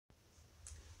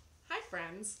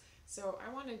friends. So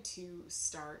I wanted to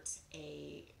start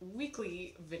a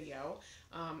weekly video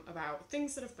about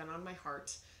things that have been on my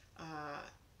heart.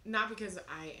 Not because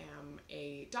I am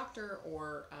a doctor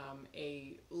or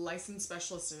a licensed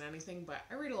specialist in anything, but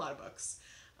I read a lot of books.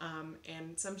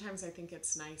 And sometimes I think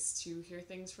it's nice to hear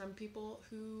things from people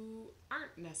who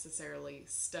aren't necessarily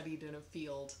studied in a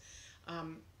field.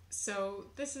 So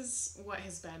this is what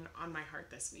has been on my heart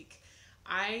this week.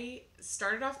 I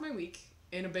started off my week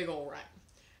in a big ol' rut.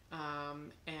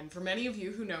 And for many of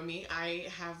you who know me, I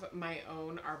have my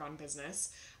own Arbonne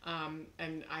business,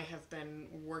 and I have been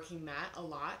working that a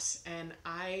lot, and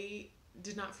I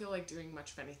did not feel like doing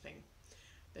much of anything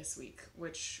this week,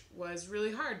 which was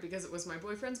really hard because it was my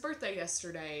boyfriend's birthday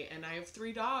yesterday, and I have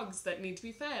 3 dogs that need to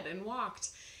be fed and walked,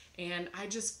 and I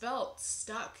just felt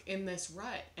stuck in this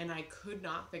rut, and I could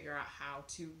not figure out how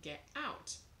to get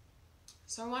out.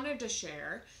 So I wanted to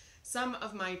share some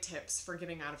of my tips for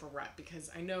getting out of a rut because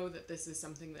I know that this is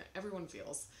something that everyone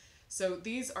feels. So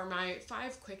these are my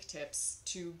 5 quick tips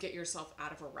to get yourself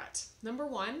out of a rut. Number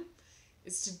 1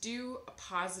 is to do a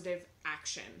positive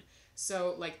action.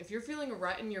 So like if you're feeling a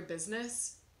rut in your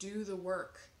business, do the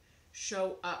work.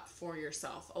 Show up for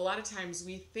yourself. A lot of times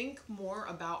we think more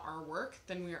about our work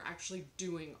than we are actually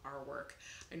doing our work.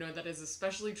 I know that is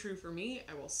especially true for me.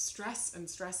 I will stress and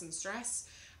stress and stress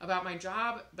about my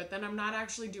job, but then I'm not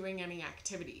actually doing any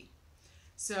activity.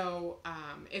 So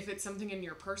if it's something in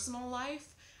your personal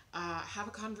life, have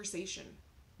a conversation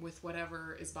with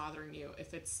whatever is bothering you.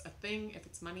 If it's a thing, if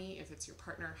it's money, if it's your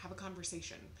partner, have a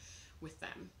conversation with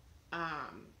them.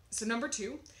 So number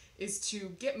 2 is to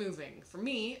get moving. For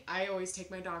me, I always take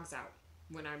my dogs out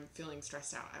when I'm feeling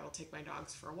stressed out. I will take my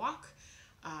dogs for a walk.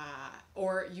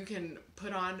 Or you can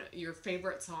put on your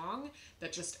favorite song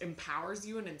that just empowers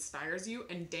you and inspires you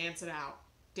and dance it out.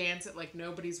 Dance it like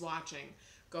nobody's watching.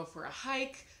 Go for a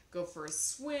hike, go for a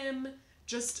swim,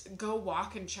 just go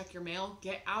walk and check your mail.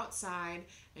 Get outside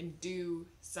and do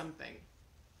something.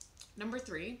 Number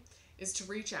 3 is to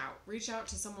reach out. Reach out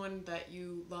to someone that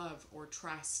you love or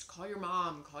trust. Call your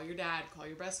mom, call your dad, call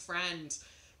your best friend,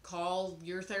 call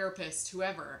your therapist,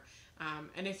 whoever.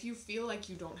 And if you feel like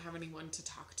you don't have anyone to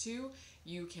talk to,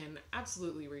 you can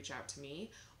absolutely reach out to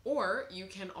me, or you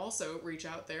can also reach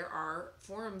out. There are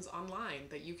forums online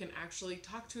that you can actually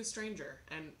talk to a stranger,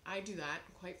 and I do that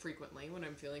quite frequently when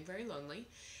I'm feeling very lonely,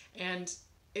 and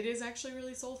it is actually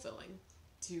really soul-filling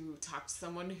to talk to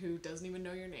someone who doesn't even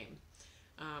know your name,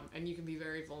 and you can be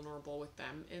very vulnerable with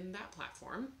them in that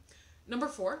platform. Number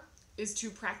 4 is to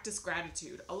practice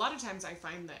gratitude. A lot of times I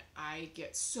find that I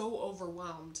get so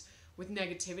overwhelmed with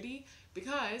negativity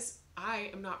because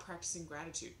I am not practicing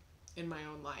gratitude in my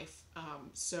own life.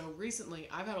 So recently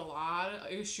I've had a lot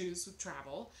of issues with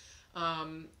travel,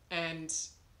 and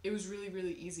it was really,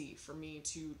 really easy for me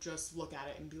to just look at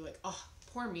it and be like, oh,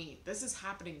 poor me. This is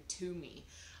happening to me.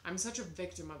 I'm such a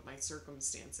victim of my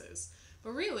circumstances.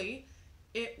 But really,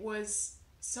 it was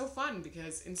so fun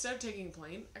because instead of taking a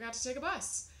plane, I got to take a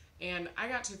bus. And I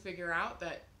got to figure out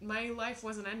that my life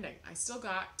wasn't ending. I still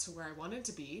got to where I wanted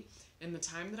to be in the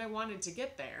time that I wanted to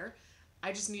get there.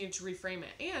 I just needed to reframe it.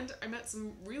 And I met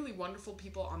some really wonderful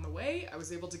people on the way. I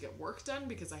was able to get work done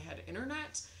because I had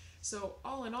internet. So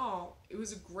all in all, it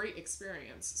was a great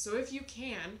experience. So if you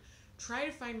can, try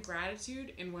to find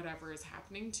gratitude in whatever is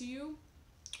happening to you.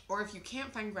 Or if you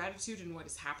can't find gratitude in what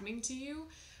is happening to you,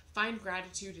 find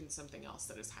gratitude in something else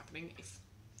that is happening.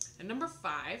 And number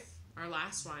 5, our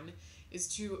last one,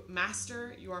 is to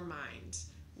master your mind.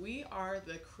 We are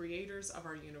the creators of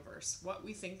our universe. What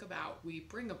we think about, we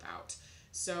bring about.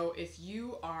 So if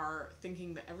you are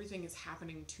thinking that everything is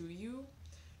happening to you,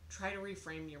 try to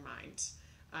reframe your mind.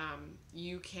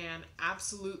 You can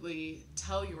absolutely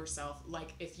tell yourself,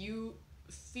 like if you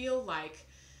feel like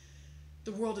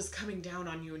the world is coming down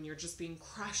on you and you're just being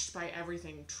crushed by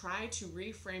everything, try to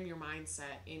reframe your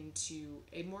mindset into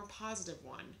a more positive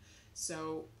one.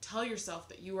 So tell yourself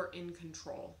that you are in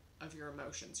control of your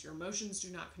emotions. Your emotions do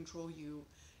not control you,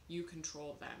 you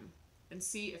control them. And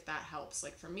see if that helps.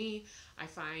 Like for me, I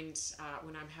find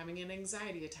when I'm having an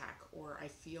anxiety attack or I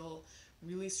feel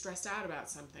really stressed out about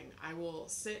something, I will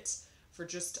sit for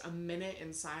just a minute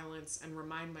in silence and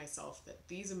remind myself that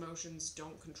these emotions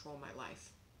don't control my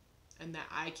life and that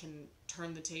I can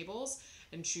turn the tables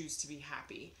and choose to be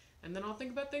happy. And then I'll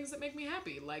think about things that make me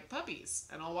happy, like puppies.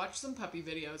 And I'll watch some puppy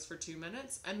videos for 2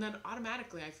 minutes, and then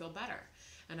automatically I feel better.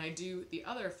 And I do the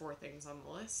other 4 things on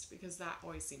the list because that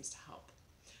always seems to help.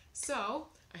 So,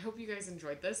 I hope you guys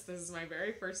enjoyed this. This is my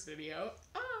very first video.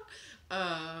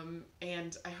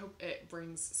 And I hope it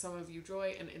brings some of you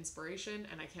joy and inspiration,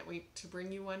 and I can't wait to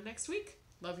bring you one next week.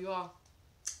 Love you all.